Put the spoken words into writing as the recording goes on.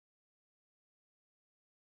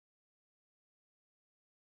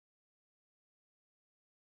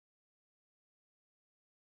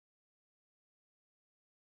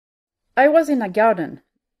I was in a garden.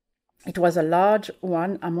 It was a large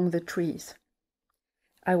one among the trees.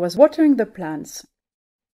 I was watering the plants.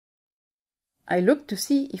 I looked to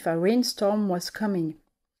see if a rainstorm was coming.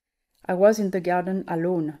 I was in the garden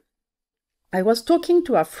alone. I was talking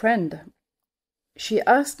to a friend. She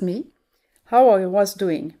asked me how I was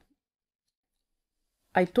doing.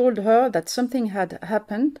 I told her that something had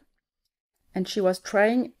happened, and she was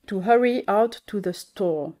trying to hurry out to the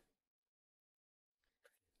store.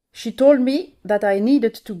 She told me that I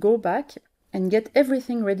needed to go back and get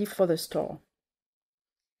everything ready for the store.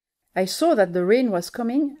 I saw that the rain was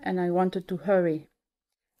coming and I wanted to hurry.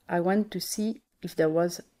 I went to see if there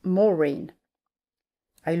was more rain.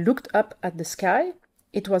 I looked up at the sky.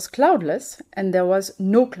 It was cloudless and there was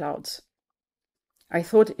no clouds. I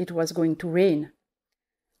thought it was going to rain.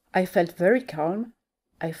 I felt very calm.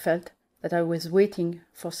 I felt that I was waiting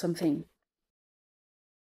for something.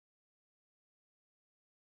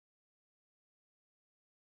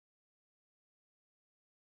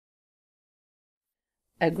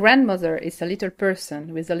 A grandmother is a little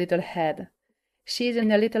person with a little head. She is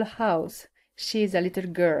in a little house. She is a little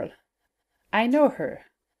girl. I know her.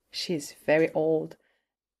 She is very old.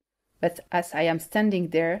 But as I am standing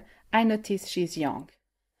there, I notice she is young.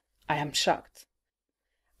 I am shocked.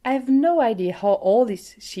 I have no idea how old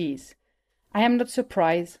she is. I am not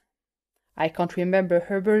surprised. I can't remember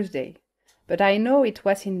her birthday, but I know it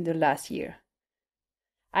was in the last year.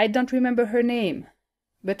 I don't remember her name,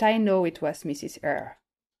 but I know it was Mrs. R.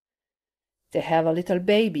 They have a little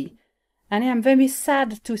baby, and I am very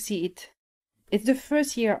sad to see it. It's the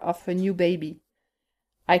first year of a new baby.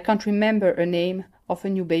 I can't remember a name of a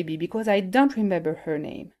new baby because I don't remember her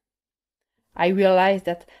name. I realize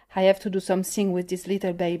that I have to do something with this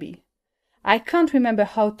little baby. I can't remember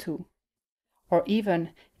how to, or even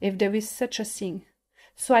if there is such a thing,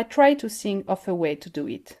 so I try to think of a way to do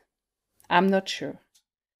it. I'm not sure.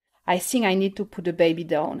 I think I need to put the baby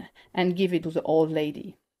down and give it to the old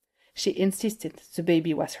lady. She insisted the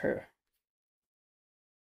baby was her.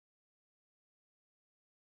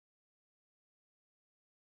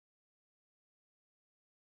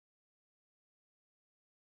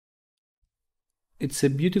 It's a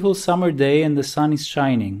beautiful summer day and the sun is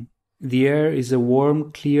shining. The air is a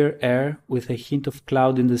warm, clear air with a hint of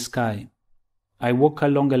cloud in the sky. I walk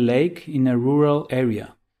along a lake in a rural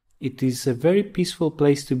area. It is a very peaceful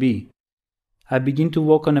place to be. I begin to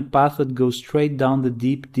walk on a path that goes straight down the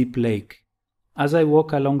deep, deep lake. As I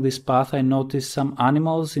walk along this path, I notice some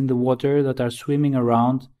animals in the water that are swimming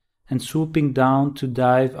around and swooping down to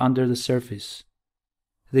dive under the surface.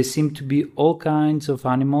 They seem to be all kinds of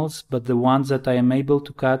animals, but the ones that I am able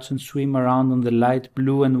to catch and swim around on the light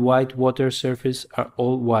blue and white water surface are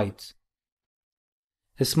all white.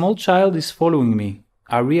 A small child is following me.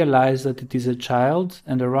 I realize that it is a child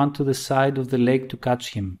and I run to the side of the lake to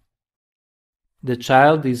catch him. The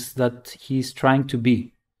child is that he is trying to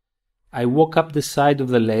be. I walk up the side of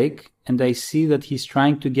the lake and I see that he is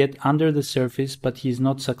trying to get under the surface, but he is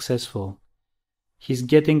not successful. He's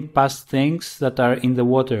getting past things that are in the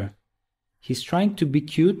water. He's trying to be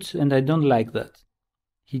cute and I don't like that.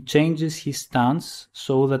 He changes his stance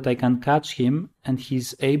so that I can catch him and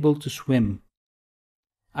he's able to swim.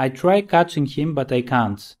 I try catching him but I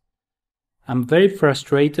can't. I'm very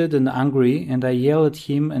frustrated and angry and I yell at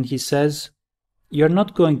him and he says, "You're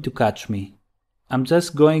not going to catch me. I'm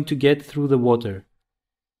just going to get through the water."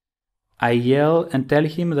 I yell and tell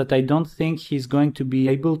him that I don't think he's going to be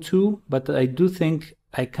able to, but I do think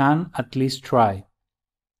I can at least try.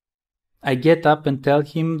 I get up and tell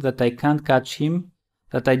him that I can't catch him,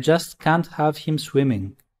 that I just can't have him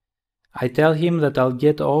swimming. I tell him that I'll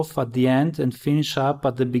get off at the end and finish up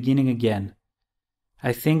at the beginning again.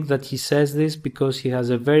 I think that he says this because he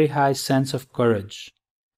has a very high sense of courage.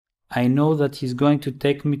 I know that he's going to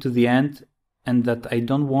take me to the end and that I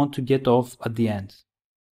don't want to get off at the end.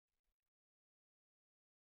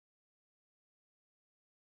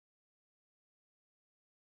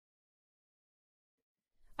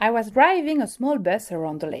 I was driving a small bus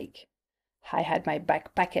around the lake. I had my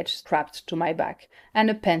back package strapped to my back and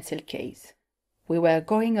a pencil case. We were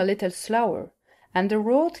going a little slower, and the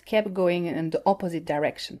road kept going in the opposite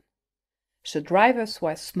direction. The drivers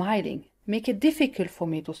were smiling, making it difficult for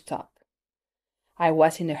me to stop. I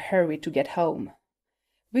was in a hurry to get home.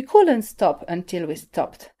 We couldn't stop until we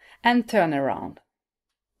stopped and turned around.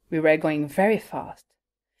 We were going very fast.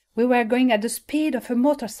 We were going at the speed of a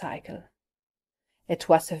motorcycle. It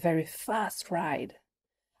was a very fast ride.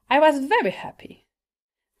 I was very happy.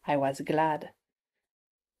 I was glad.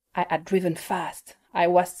 I had driven fast. I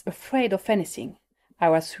was afraid of anything. I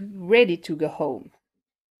was ready to go home.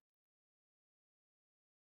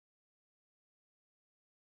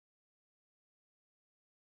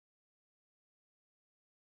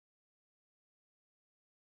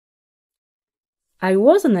 I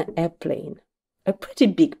was on an airplane, a pretty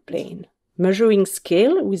big plane, measuring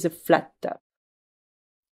scale with a flat top.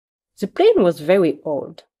 The plane was very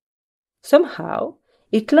old. Somehow,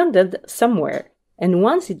 it landed somewhere, and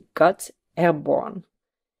once it got airborne,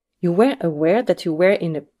 you were aware that you were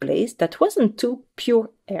in a place that wasn't too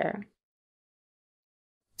pure air.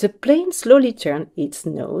 The plane slowly turned its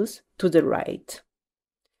nose to the right,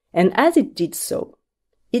 and as it did so,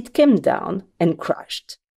 it came down and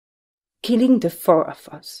crashed, killing the four of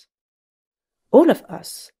us. All of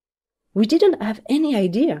us. We didn't have any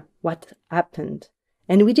idea what happened,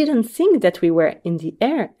 and we didn't think that we were in the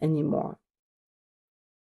air anymore.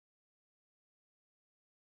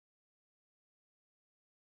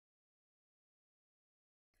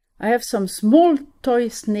 I have some small toy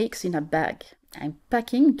snakes in a bag. I'm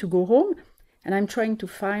packing to go home, and I'm trying to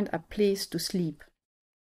find a place to sleep.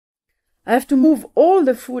 I have to move all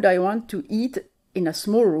the food I want to eat in a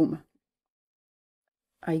small room.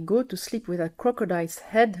 I go to sleep with a crocodile's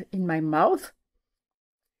head in my mouth.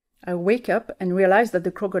 I wake up and realize that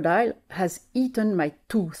the crocodile has eaten my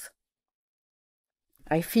tooth.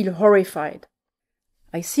 I feel horrified.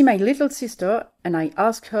 I see my little sister and I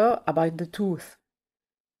ask her about the tooth.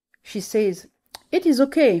 She says, "It is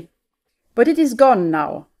okay, but it is gone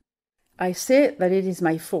now." I say that it is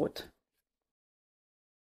my fault.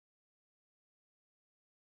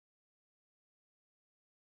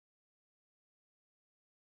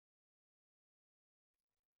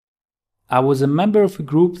 I was a member of a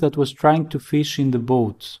group that was trying to fish in the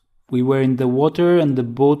boat. We were in the water and the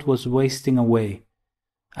boat was wasting away.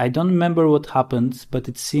 I don't remember what happened, but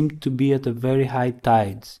it seemed to be at a very high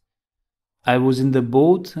tide. I was in the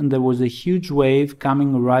boat and there was a huge wave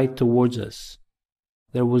coming right towards us.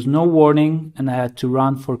 There was no warning and I had to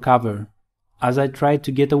run for cover. As I tried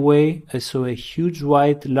to get away, I saw a huge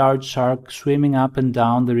white large shark swimming up and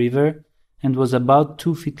down the river and was about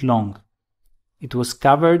 2 feet long. It was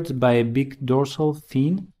covered by a big dorsal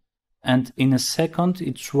fin, and in a second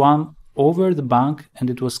it swam over the bank and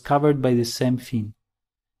it was covered by the same fin.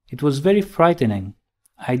 It was very frightening.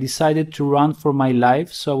 I decided to run for my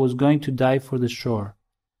life, so I was going to dive for the shore.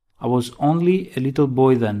 I was only a little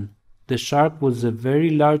boy then. The shark was a very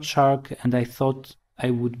large shark and I thought I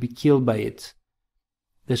would be killed by it.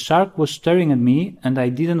 The shark was staring at me and I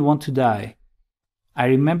didn't want to die. I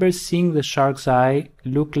remember seeing the shark's eye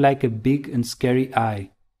look like a big and scary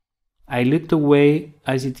eye. I looked away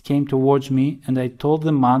as it came towards me and I told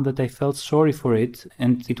the man that I felt sorry for it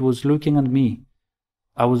and it was looking at me.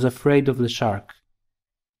 I was afraid of the shark.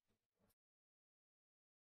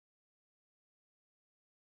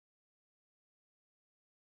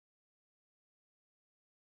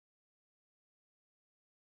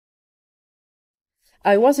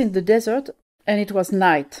 I was in the desert and it was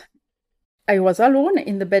night. I was alone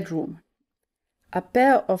in the bedroom. A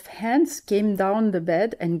pair of hands came down the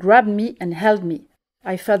bed and grabbed me and held me.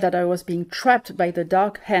 I felt that I was being trapped by the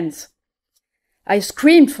dark hands. I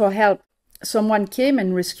screamed for help. Someone came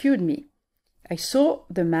and rescued me. I saw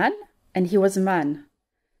the man, and he was a man.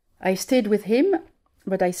 I stayed with him,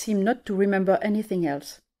 but I seemed not to remember anything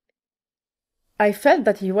else. I felt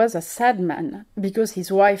that he was a sad man because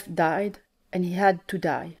his wife died and he had to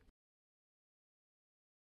die.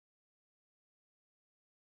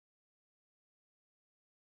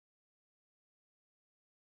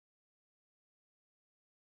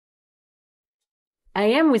 I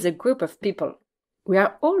am with a group of people. We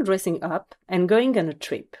are all dressing up and going on a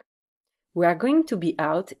trip. We are going to be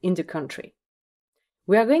out in the country.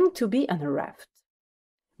 We are going to be on a raft.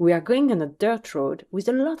 We are going on a dirt road with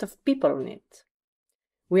a lot of people on it.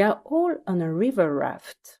 We are all on a river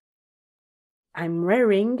raft. I'm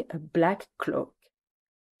wearing a black cloak.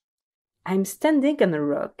 I'm standing on a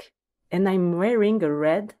rock and I'm wearing a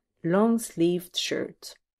red long-sleeved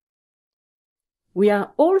shirt. We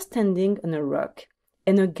are all standing on a rock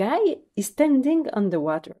and a guy is standing on the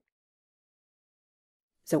water.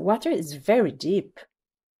 The water is very deep.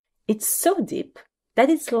 It's so deep that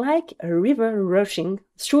it's like a river rushing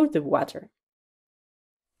through the water.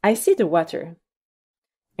 I see the water,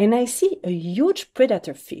 and I see a huge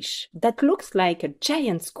predator fish that looks like a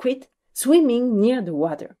giant squid swimming near the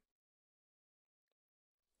water.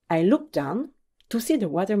 I look down to see the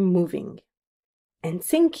water moving and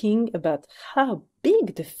thinking about how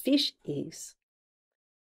big the fish is.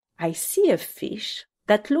 I see a fish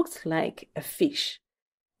that looks like a fish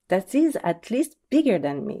that is at least bigger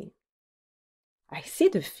than me. I see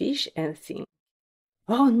the fish and think,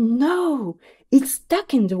 oh no, it's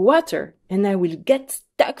stuck in the water and I will get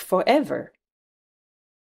stuck forever.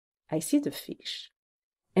 I see the fish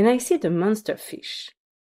and I see the monster fish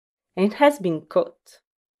and it has been caught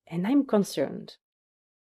and I'm concerned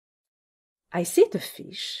I see the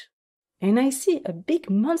fish, and I see a big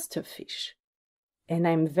monster fish, and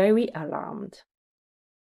I'm very alarmed.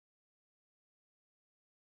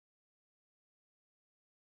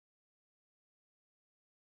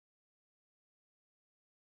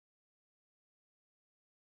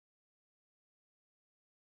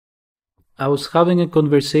 I was having a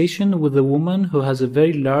conversation with a woman who has a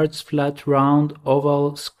very large, flat, round,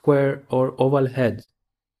 oval, square, or oval head.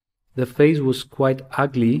 The face was quite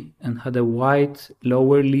ugly and had a white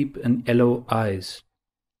lower lip and yellow eyes.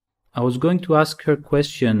 I was going to ask her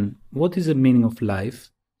question, what is the meaning of life?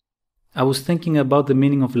 I was thinking about the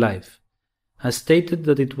meaning of life. I stated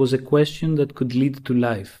that it was a question that could lead to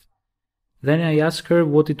life. Then I asked her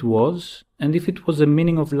what it was and if it was the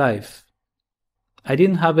meaning of life. I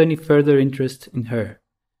didn't have any further interest in her.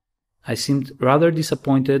 I seemed rather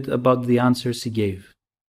disappointed about the answer she gave.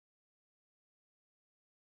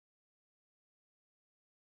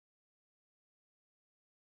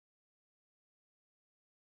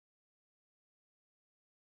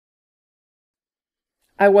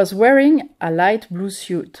 I was wearing a light blue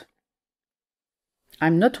suit.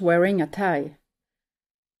 I'm not wearing a tie.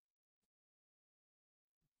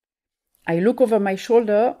 I look over my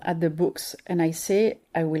shoulder at the books and I say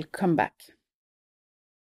I will come back.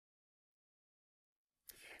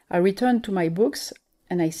 I return to my books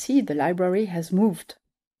and I see the library has moved.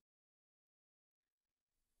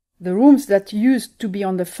 The rooms that used to be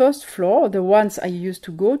on the first floor, the ones I used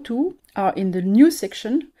to go to, are in the new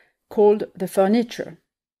section called the furniture.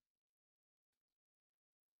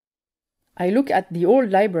 I look at the old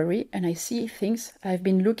library and I see things I've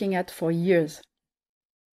been looking at for years.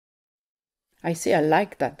 I say I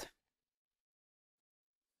like that.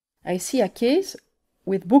 I see a case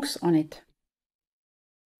with books on it.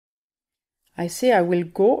 I say I will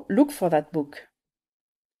go look for that book.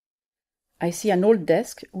 I see an old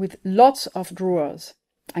desk with lots of drawers.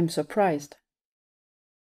 I'm surprised.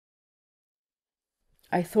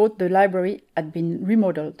 I thought the library had been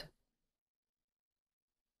remodeled.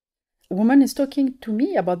 A woman is talking to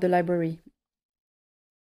me about the library.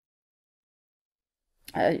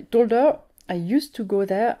 I told her I used to go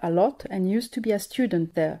there a lot and used to be a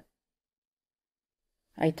student there.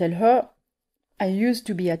 I tell her I used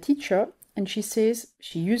to be a teacher, and she says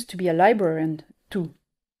she used to be a librarian too.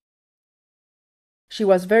 She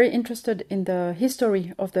was very interested in the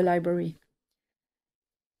history of the library.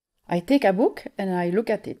 I take a book and I look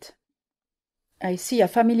at it. I see a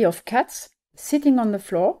family of cats sitting on the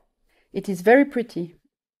floor. It is very pretty.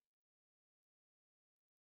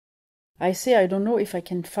 I say I don't know if I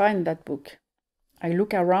can find that book. I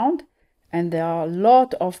look around and there are a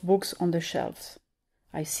lot of books on the shelves.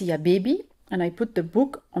 I see a baby and I put the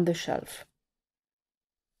book on the shelf.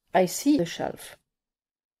 I see the shelf.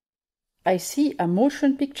 I see a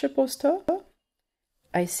motion picture poster.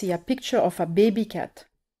 I see a picture of a baby cat.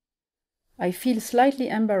 I feel slightly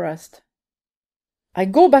embarrassed. I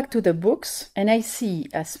go back to the books and I see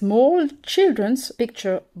a small children's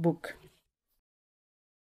picture book.